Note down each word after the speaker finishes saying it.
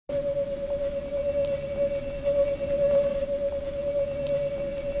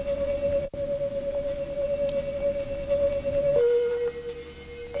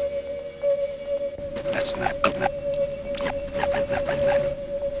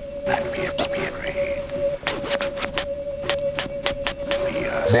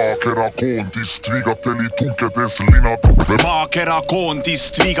Maakera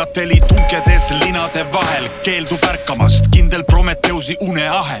koondist viigateli tunkedes linade vahel. Keeldub ärkamast kindel Prometeusi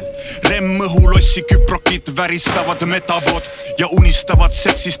uneahel. Remmõhulossi küprokid väristavad metabood ja unistavad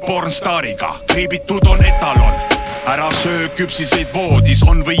seksist pornstaariga. Kriibitud on etalon. Ära söö küpsiseid voodis,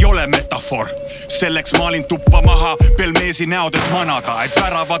 on või ole metafoor. Selleks maalin tuppa maha pelmeesi näod, et manada, et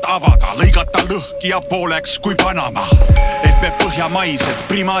väravad avada, lõigata lõhki ja pooleks kui Panama. Et me põhjamaised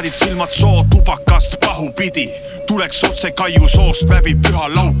primaadid silmad soo tubakast pahupidi. Tuleks otse Kaiu soost läbi püha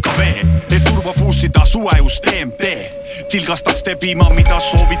lauka vee, et turbopuustida suejust DMT. Tilgastaks te piima, mida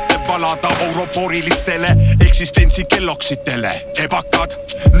soovite valada europorilistele eksistentsi kelloksitele. Ebakad,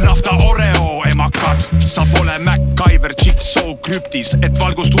 nafta Oreo emakad, sa pole MacGyver Jigsaw krüptis, et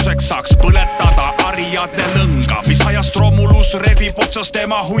valgustuseks saaks põletada Ariadne lõnga, mis ajast Romulus rebib otsast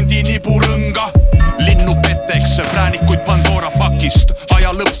tema hundi nipurõnga. Linnu peteks, präänikuid Pandora pakist,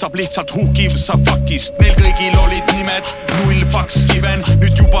 aja lõpp saab lihtsalt who gives a fuckist. Neil kõigil olid nimed, null faks kiven,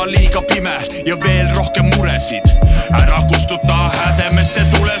 nüüd juba liiga pime ja veel rohkem muresid. Ära kustuta hädemeste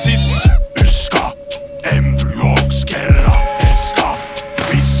tulesid. Üska, embrüooks kerra, eska,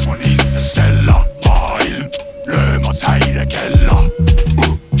 vismon interstella, maailm löömas häirekella.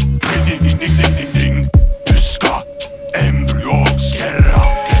 Ding-ding-ding-ding-ding-ding. Üska, embrüooks kerra,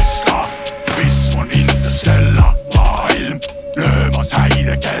 eska, vismon interstella, maailm löömas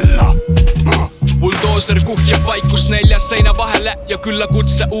häirekella. Buldooser kuhjab vaikust neljas seina vahele ja külla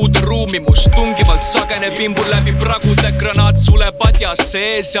kutse uude ruumimus. Tungivalt sageneb imbur läbi pragude, granaat suleb adjasse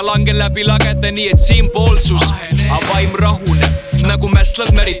ees ja langen läbi lagede, nii et siinpoolsus. Avaim rahuneb, nagu mäslad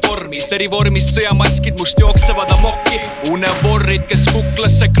meritormis, erivormis sõjamaskid must jooksevad amokki. Unevorrid, kes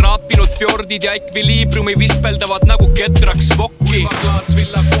kuklasse kraapinud fjordid ja ekviliibriumi vispeldavad nagu ketraks vokki.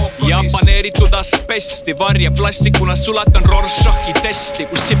 Ja paneeritud asbesti varja plastikuna sulatan Rorschachi testi,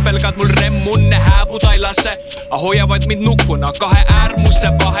 kus sipelgad mul remmunne hääbuda ei lase, hoiavad mind nukuna kahe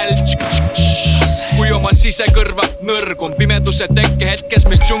äärmuse vahel. Kui oma sisekõrva nõrgun pimeduse tekke hetkes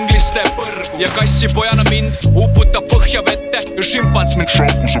mis džungliste põrgu ja kassipojana mind uputab põhja vette ja šimpants mind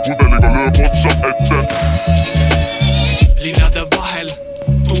šampuse pudeliga lööb otsa ette. Linnade